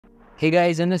Hey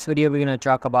guys, in this video we're gonna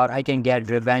talk about how you can get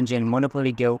revenge in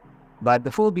Monopoly Go. But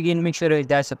before we begin, make sure to hit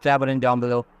that subscribe button down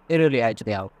below. It really helps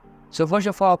me out. So first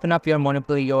of all, open up your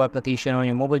Monopoly Go application on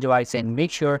your mobile device and make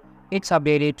sure it's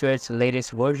updated to its latest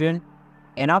version.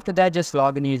 And after that, just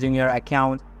log in using your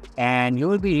account and you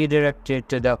will be redirected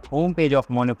to the home page of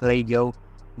Monopoly Go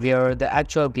where the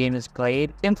actual game is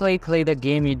played. Simply play the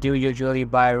game you do usually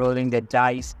by rolling the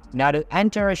dice. Now to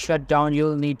enter a shutdown,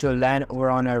 you'll need to land over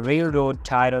on a railroad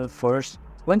tile first.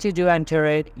 Once you do enter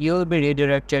it, you'll be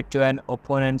redirected to an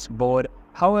opponent's board.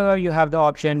 However, you have the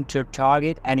option to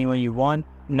target anyone you want.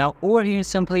 Now over here,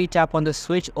 simply tap on the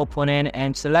switch opponent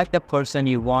and select the person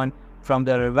you want from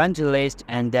the revenge list,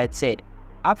 and that's it.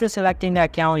 After selecting the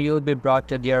account, you'll be brought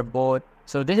to their board.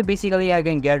 So this is basically how you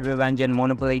can get revenge in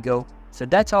Monopoly Go. So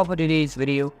that's all for today's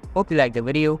video. Hope you liked the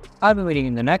video. I'll be waiting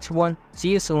in the next one. See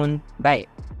you soon. Bye.